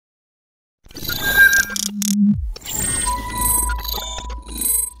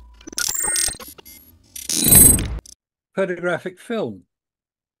photographic film.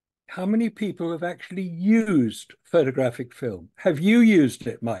 How many people have actually used photographic film? Have you used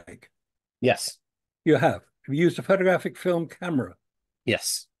it, Mike? Yes. You have. Have you used a photographic film camera?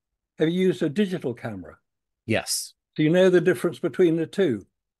 Yes. Have you used a digital camera? Yes. Do you know the difference between the two?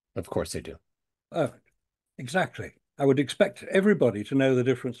 Of course I do. Oh, exactly. I would expect everybody to know the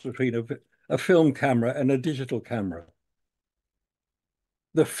difference between a film camera and a digital camera.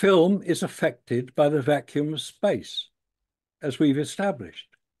 The film is affected by the vacuum of space, as we've established.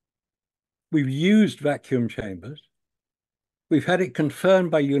 We've used vacuum chambers. We've had it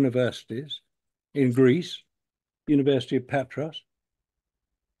confirmed by universities in Greece, University of Patras,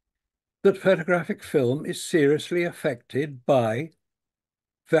 that photographic film is seriously affected by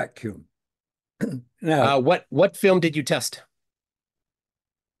vacuum. Now, what film did you test?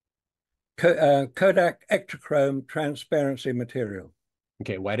 Kodak Ektachrome transparency material.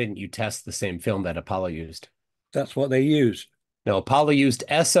 Okay, why didn't you test the same film that Apollo used? That's what they used. No, Apollo used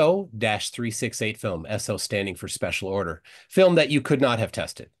SO-368 film, SO standing for special order, film that you could not have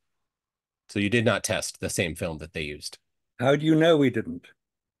tested. So you did not test the same film that they used. How do you know we didn't?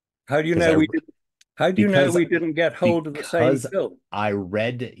 How do you know we didn't? How do you know we didn't get hold of the same film? I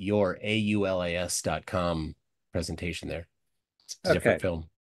read your AULAS.com presentation there. It's a different film.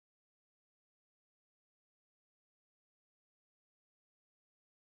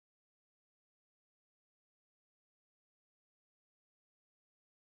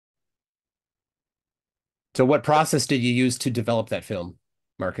 So what process did you use to develop that film,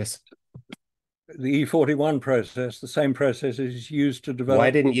 Marcus? The E41 process, the same process is used to develop.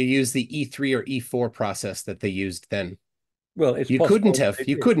 Why didn't you use the E3 or E4 process that they used then? Well, it's you couldn't have.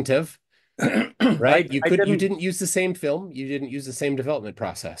 You couldn't have. Right? You didn't use the same film. You didn't use the same development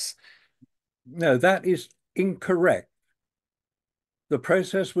process. No, that is incorrect. The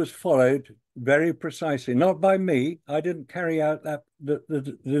process was followed very precisely, not by me. I didn't carry out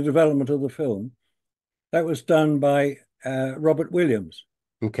the development of the film. That was done by Robert Williams.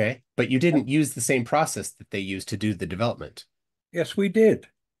 Okay, but you didn't use the same process that they used to do the development. Yes, we did.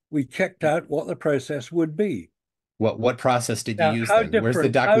 We checked out what the process would be. What process did you use then? Where's the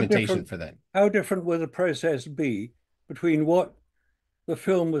documentation for that? How different would the process be between what the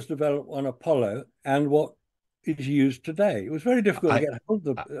film was developed on Apollo and what is used today? It was very difficult to get hold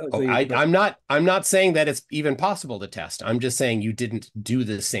of I'm not saying that it's even possible to test. I'm just saying you didn't do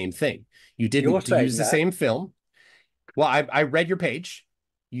the same thing. You didn't use the same film. Well, I read your page.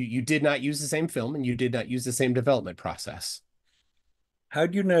 You did not use the same film and you did not use the same development process. How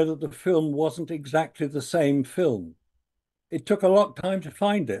do you know that the film wasn't exactly the same film? It took a lot of time to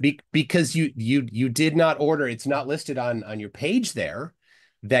find it. Because you did not order. It's not listed on your page there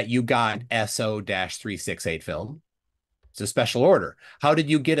that you got SO-368 film. It's a special order. How did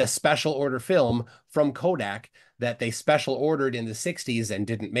you get a special order film from Kodak that they special ordered in the 60s and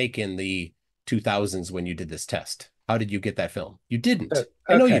didn't make in the 2000s when you did this test? How did you get that film? You didn't.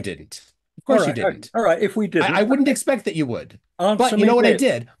 I know you didn't. Of course you didn't. All right, if we didn't. I wouldn't expect that you would. But you know what I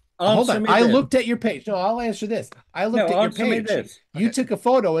did? Hold on. I looked at your page. No, I'll answer this. I looked at your page. You took a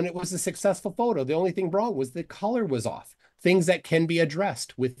photo and it was a successful photo. The only thing wrong was the color was off. Things that can be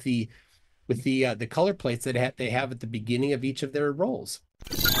addressed with the color plates that they have at the beginning of each of their rolls.